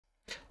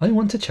I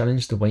want to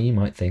challenge the way you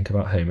might think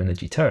about home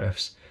energy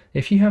tariffs.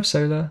 If you have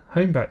solar,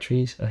 home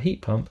batteries, a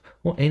heat pump,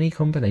 or any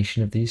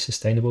combination of these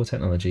sustainable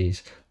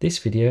technologies, this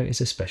video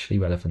is especially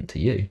relevant to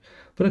you,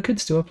 but it could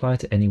still apply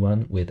to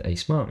anyone with a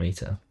smart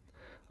meter.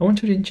 I want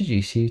to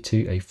introduce you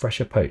to a fresh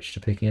approach to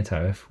picking a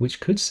tariff which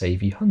could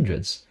save you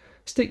hundreds.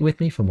 Stick with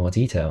me for more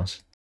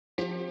details.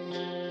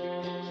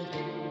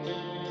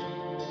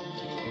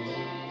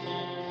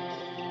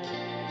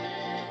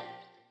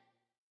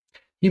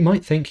 You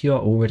might think you are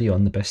already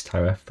on the best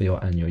tariff for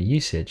your annual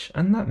usage,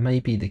 and that may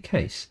be the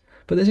case,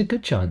 but there's a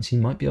good chance you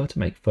might be able to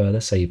make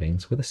further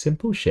savings with a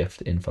simple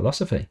shift in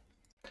philosophy.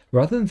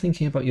 Rather than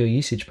thinking about your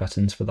usage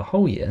patterns for the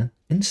whole year,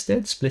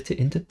 instead split it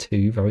into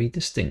two very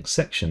distinct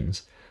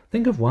sections.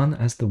 Think of one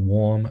as the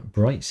warm,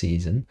 bright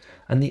season,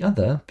 and the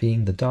other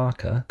being the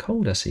darker,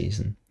 colder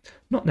season,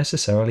 not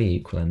necessarily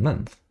equal in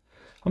length.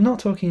 I'm not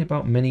talking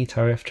about many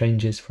tariff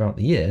changes throughout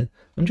the year,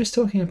 I'm just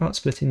talking about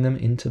splitting them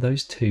into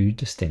those two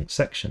distinct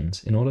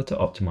sections in order to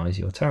optimize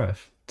your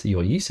tariff to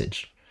your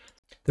usage.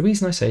 The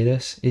reason I say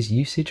this is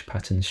usage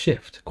patterns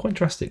shift quite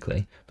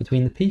drastically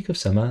between the peak of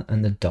summer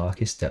and the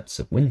darkest depths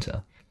of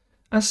winter.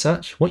 As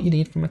such, what you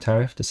need from a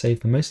tariff to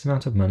save the most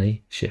amount of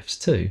money shifts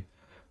too.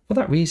 For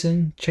that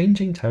reason,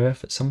 changing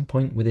tariff at some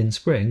point within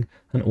spring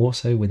and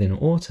also within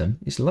autumn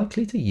is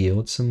likely to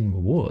yield some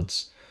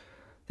rewards.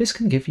 This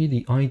can give you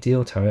the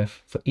ideal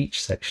tariff for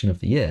each section of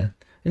the year,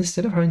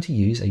 instead of having to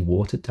use a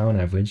watered down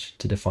average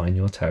to define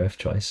your tariff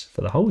choice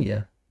for the whole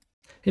year.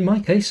 In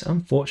my case,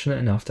 I'm fortunate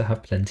enough to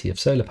have plenty of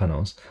solar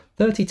panels,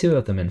 32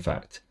 of them in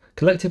fact,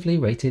 collectively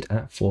rated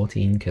at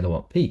 14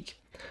 kilowatt peak.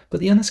 But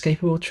the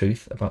unescapable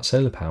truth about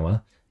solar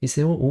power is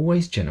they will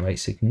always generate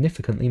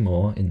significantly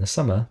more in the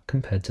summer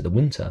compared to the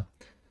winter.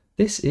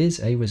 This is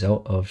a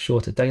result of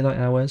shorter daylight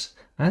hours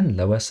and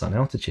lower sun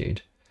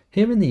altitude.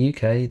 Here in the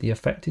UK, the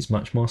effect is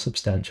much more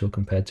substantial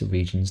compared to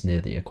regions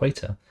near the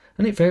equator,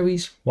 and it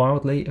varies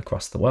wildly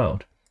across the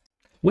world.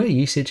 Where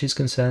usage is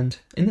concerned,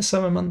 in the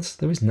summer months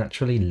there is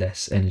naturally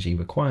less energy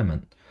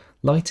requirement.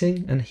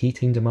 Lighting and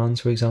heating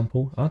demands, for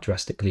example, are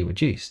drastically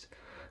reduced.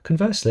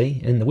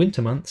 Conversely, in the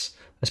winter months,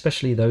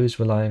 especially those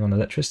relying on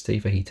electricity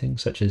for heating,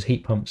 such as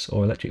heat pumps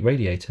or electric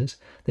radiators,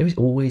 there is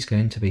always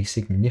going to be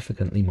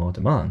significantly more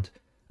demand.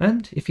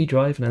 And if you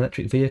drive an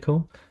electric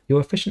vehicle, your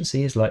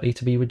efficiency is likely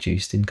to be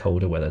reduced in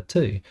colder weather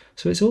too,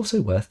 so it's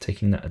also worth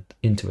taking that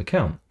into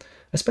account,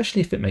 especially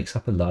if it makes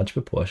up a large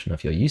proportion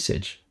of your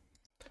usage.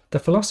 The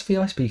philosophy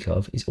I speak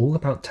of is all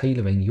about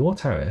tailoring your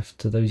tariff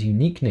to those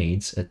unique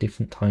needs at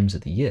different times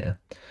of the year.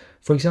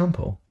 For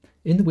example,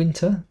 in the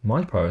winter,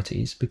 my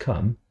priorities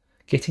become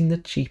getting the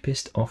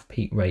cheapest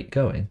off-peak rate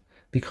going,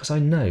 because I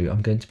know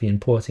I'm going to be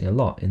importing a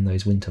lot in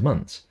those winter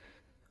months.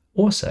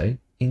 Also,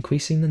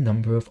 increasing the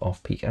number of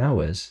off-peak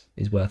hours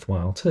is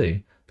worthwhile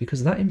too,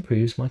 because that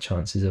improves my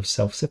chances of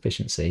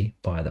self-sufficiency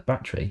via the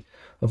battery,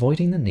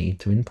 avoiding the need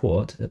to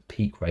import at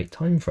peak rate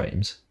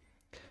timeframes.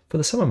 For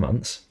the summer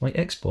months, my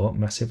export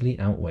massively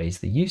outweighs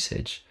the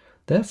usage.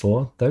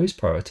 Therefore, those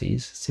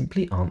priorities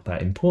simply aren't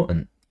that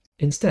important.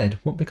 Instead,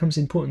 what becomes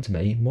important to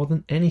me more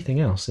than anything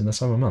else in the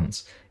summer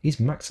months is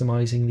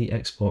maximising the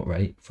export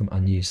rate from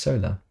unused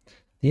solar.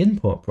 The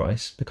import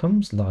price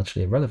becomes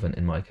largely irrelevant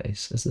in my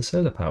case, as the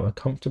solar power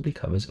comfortably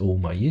covers all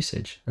my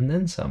usage, and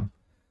then some.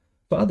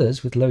 For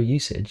others with low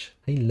usage,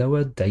 a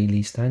lower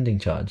daily standing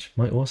charge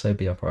might also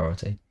be a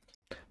priority.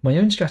 My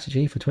own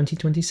strategy for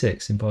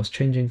 2026 involves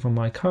changing from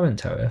my current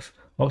tariff,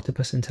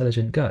 Octopus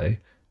Intelligent Go,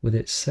 with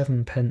its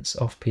 7 pence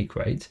off-peak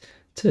rate,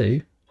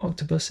 to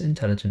Octopus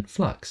Intelligent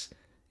Flux.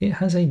 It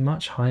has a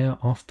much higher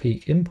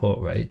off-peak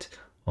import rate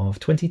of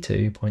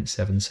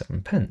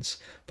 22.77 pence,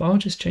 but I'll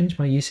just change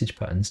my usage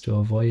patterns to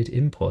avoid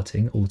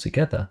importing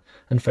altogether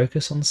and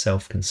focus on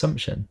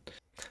self-consumption.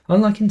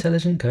 Unlike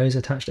Intelligent Go's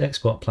attached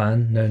export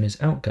plan known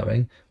as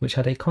Outgoing, which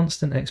had a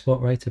constant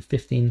export rate of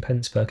 15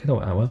 pence per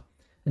kilowatt hour,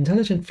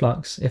 Intelligent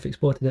Flux, if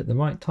exported at the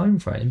right time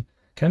frame,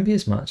 can be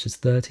as much as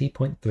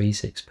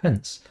 30.36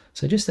 pence,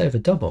 so just over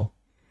double.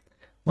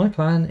 My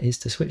plan is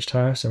to switch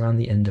tariffs around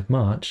the end of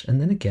March and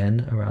then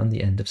again around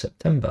the end of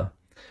September.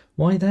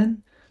 Why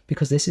then?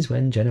 Because this is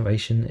when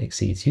generation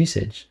exceeds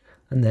usage,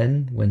 and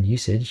then when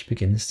usage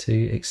begins to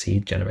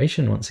exceed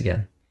generation once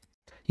again.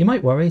 You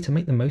might worry to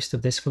make the most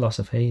of this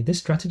philosophy, this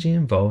strategy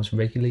involves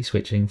regularly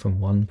switching from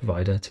one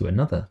provider to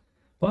another,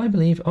 but I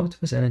believe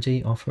Octopus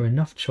Energy offer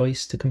enough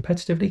choice to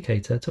competitively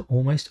cater to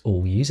almost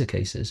all user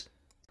cases.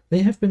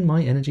 They have been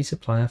my energy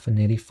supplier for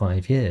nearly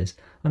 5 years,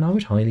 and I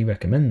would highly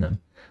recommend them.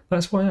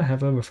 That's why I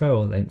have a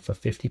referral link for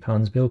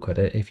 £50 bill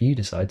credit if you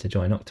decide to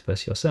join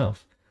Octopus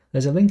yourself.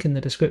 There's a link in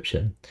the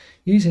description.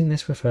 Using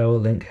this referral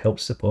link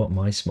helps support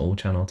my small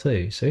channel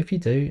too, so if you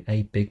do,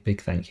 a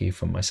big thank you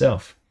from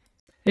myself.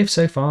 If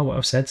so far what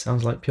I've said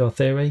sounds like pure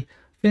theory,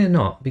 fear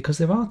not, because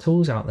there are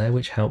tools out there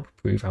which help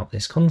prove out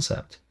this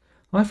concept.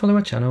 I follow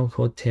a channel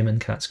called Tim and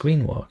Kat's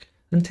Greenwalk,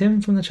 and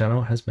Tim from the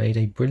channel has made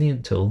a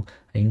brilliant tool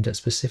aimed at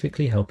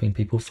specifically helping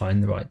people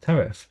find the right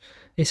tariff.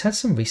 It's had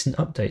some recent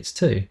updates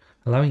too,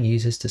 allowing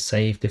users to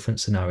save different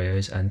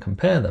scenarios and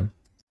compare them.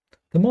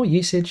 The more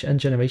usage and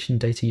generation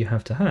data you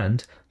have to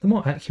hand, the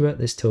more accurate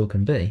this tool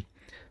can be.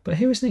 But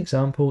here is an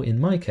example in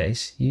my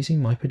case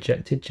using my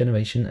projected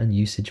generation and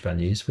usage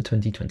values for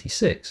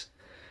 2026.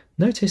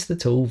 Notice the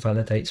tool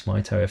validates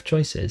my tariff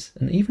choices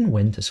and even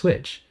when to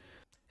switch.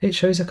 It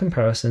shows a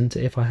comparison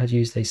to if I had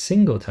used a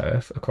single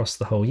tariff across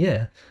the whole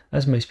year,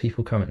 as most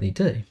people currently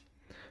do.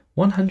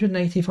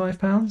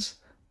 £185?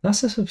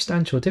 That's a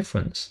substantial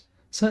difference,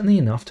 certainly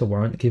enough to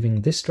warrant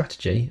giving this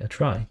strategy a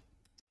try.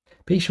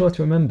 Be sure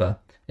to remember,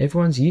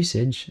 everyone's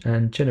usage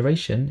and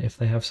generation, if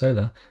they have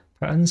solar,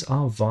 patterns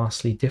are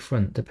vastly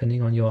different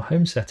depending on your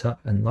home setup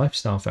and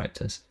lifestyle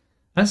factors.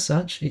 As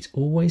such, it's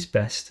always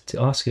best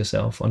to ask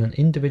yourself on an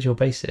individual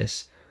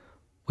basis,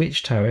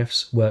 which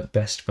tariffs work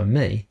best for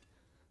me?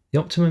 The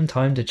optimum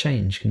time to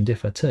change can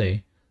differ too.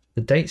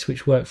 The dates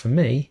which work for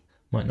me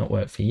might not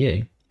work for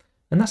you.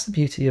 And that's the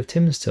beauty of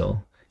Tim's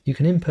tool. You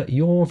can input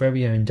your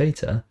very own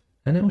data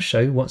and it will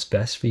show what's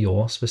best for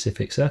your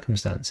specific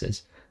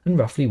circumstances and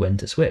roughly when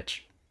to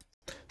switch.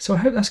 So I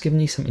hope that's given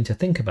you something to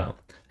think about,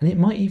 and it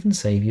might even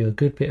save you a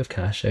good bit of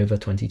cash over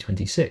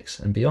 2026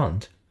 and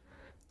beyond.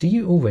 Do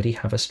you already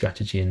have a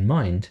strategy in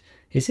mind?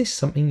 Is this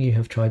something you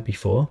have tried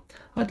before?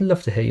 I'd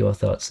love to hear your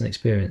thoughts and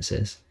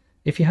experiences.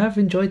 If you have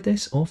enjoyed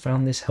this or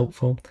found this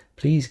helpful,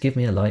 please give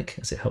me a like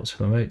as it helps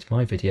promote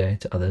my video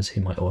to others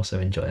who might also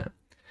enjoy it.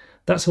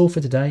 That's all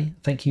for today.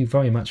 Thank you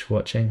very much for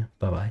watching.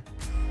 Bye bye.